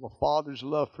 because of a Father's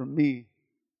love for me,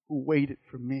 who waited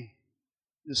for me,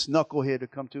 this knucklehead, to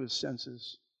come to his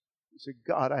senses. He said,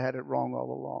 God, I had it wrong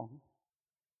all along.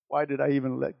 Why did I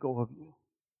even let go of you?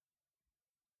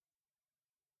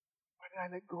 Why did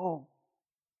I let go?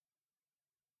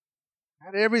 I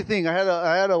had everything. I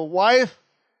had a wife,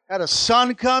 had a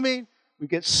son coming. We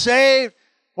get saved.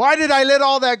 Why did I let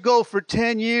all that go for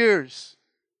 10 years?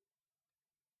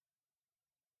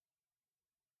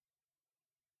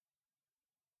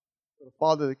 The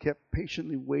Father that kept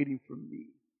patiently waiting for me.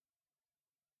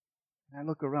 And I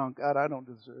look around, God, I don't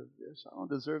deserve this. I don't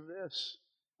deserve this.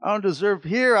 I don't deserve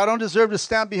here. I don't deserve to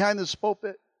stand behind this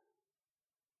pulpit.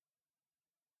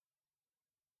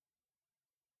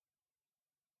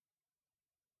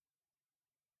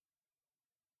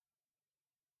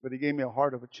 But He gave me a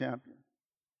heart of a champion.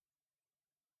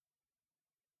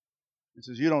 He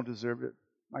says, you don't deserve it.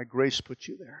 My grace put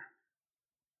you there.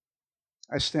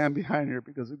 I stand behind her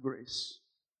because of grace.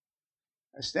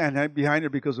 I stand behind her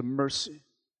because of mercy.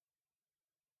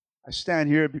 I stand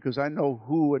here because I know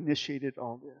who initiated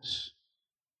all this.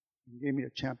 He gave me a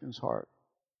champion's heart.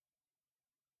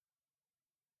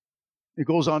 It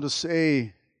goes on to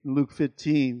say in Luke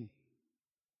 15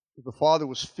 that the Father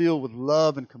was filled with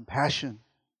love and compassion.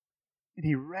 And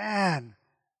He ran.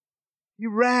 He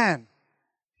ran.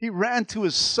 He ran to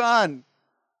His Son.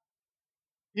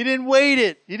 He didn't wait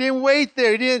it. He didn't wait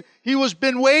there. He was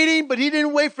been waiting, but He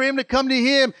didn't wait for Him to come to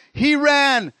Him. He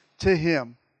ran to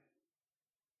Him.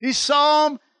 He saw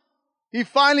Him. He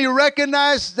finally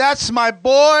recognized, that's my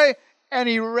boy, and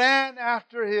He ran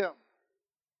after Him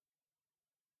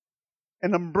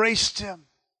and embraced Him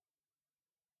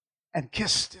and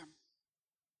kissed Him.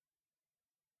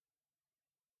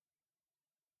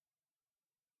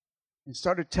 And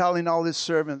started telling all His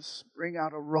servants, bring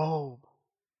out a robe,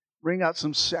 bring out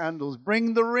some sandals,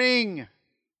 bring the ring,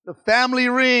 the family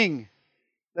ring.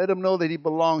 Let Him know that He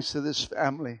belongs to this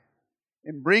family.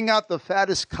 And bring out the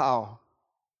fattest cow,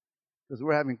 because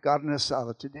we're having carne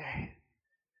asada today.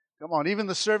 Come on, even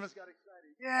the servants got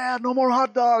excited. Yeah, no more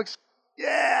hot dogs.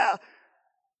 Yeah.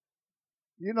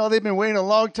 You know, they've been waiting a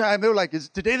long time. They were like, is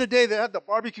today the day? They had the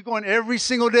barbecue going every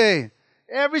single day.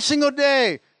 Every single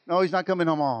day. No, He's not coming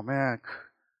home. Oh, man.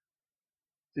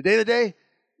 Today the day?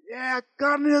 Yeah,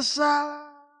 carne asada.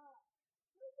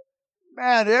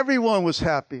 Man, everyone was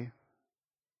happy.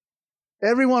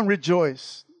 Everyone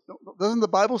rejoiced. Doesn't the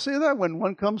Bible say that? When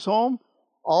one comes home,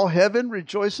 all heaven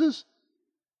rejoices?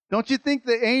 Don't you think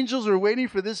the angels are waiting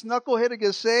for this knucklehead to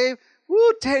get saved?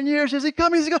 Woo, 10 years. Is he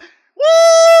coming? Is he coming?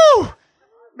 Woo!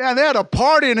 Man, they had a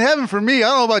party in heaven for me. I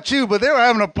don't know about you, but they were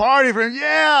having a party for him.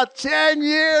 Yeah, 10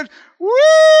 years. Woo!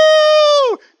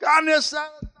 Carne asada.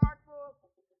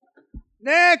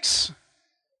 Next.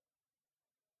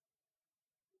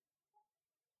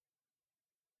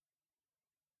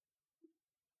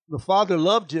 The Father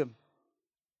loved him.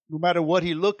 No matter what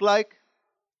he looked like,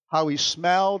 how he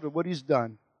smelled, or what he's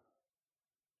done,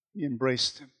 He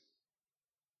embraced him.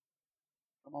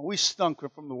 Come on, we stunk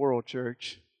from the world,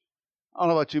 church. I don't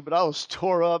know about you, but I was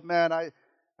tore up, man.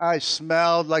 I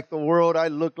smelled like the world. I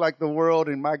looked like the world,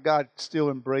 and my God still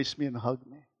embraced me and hugged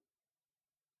me.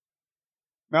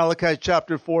 Malachi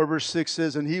chapter 4, verse 6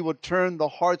 says, and He will turn the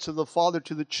hearts of the father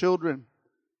to the children,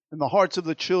 and the hearts of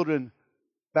the children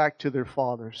back to their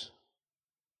fathers.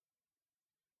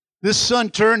 This son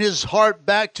turned his heart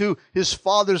back to his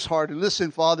father's heart. And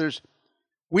listen, fathers,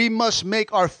 we must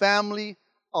make our family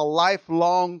a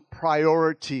lifelong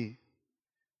priority.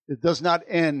 It does not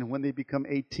end when they become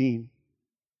 18.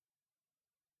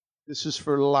 This is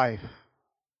for life.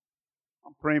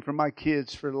 I'm praying for my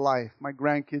kids for life, my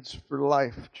grandkids for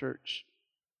life, church.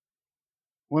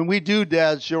 When we do,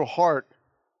 dads, your heart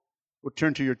will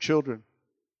turn to your children,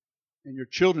 and your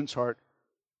children's heart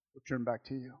will turn back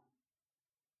to you.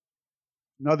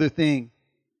 Another thing,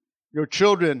 your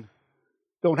children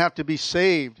don't have to be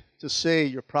saved to say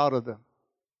you're proud of them.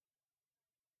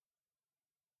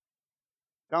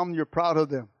 Tell them you're proud of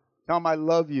them. Tell them I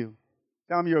love you.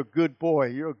 Tell them you're a good boy.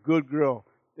 You're a good girl.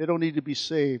 They don't need to be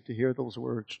saved to hear those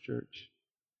words, church.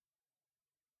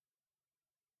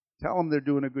 Tell them they're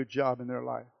doing a good job in their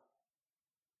life.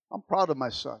 I'm proud of my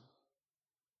son.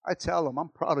 I tell them, I'm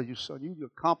proud of you, son. You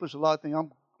accomplished a lot of things.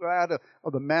 I'm glad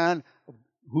of the man of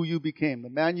who you became, the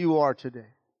man you are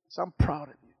today. So I'm proud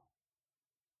of you.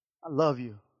 I love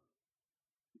you.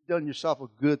 You've done yourself a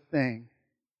good thing.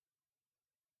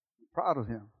 I'm proud of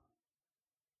him.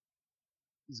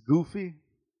 He's goofy.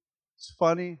 He's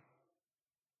funny.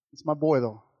 It's my boy,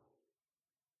 though.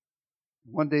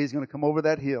 One day he's going to come over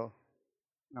that hill,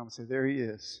 and I'm going to say, there he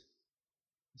is.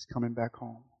 He's coming back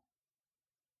home.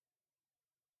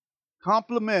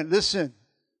 Compliment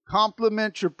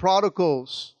your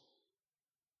prodigals,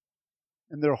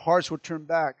 and their hearts will turn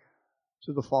back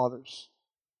to the fathers.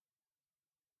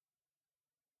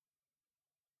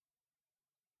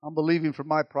 I'm believing for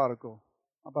my prodigal.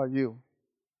 How about you?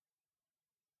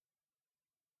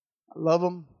 I love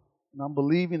him, and I'm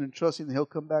believing and trusting that he'll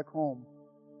come back home.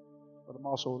 But I'm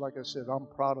also, like I said, I'm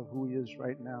proud of who he is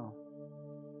right now.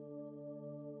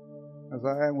 As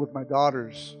I am with my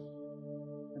daughters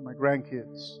and my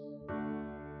grandkids.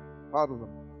 Proud of them.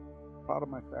 Proud of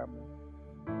my family.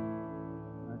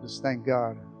 And I just thank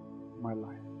God for my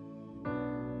life.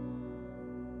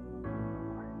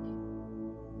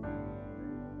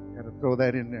 Got to throw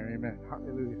that in there. Amen.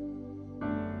 Hallelujah.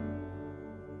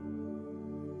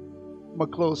 I'm going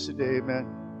to close today, amen.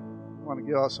 I want to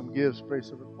give out some gifts. Praise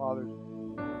to the Father.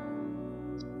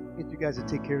 Get you guys to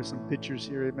take care of some pictures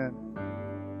here, amen.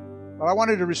 But I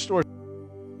wanted to restore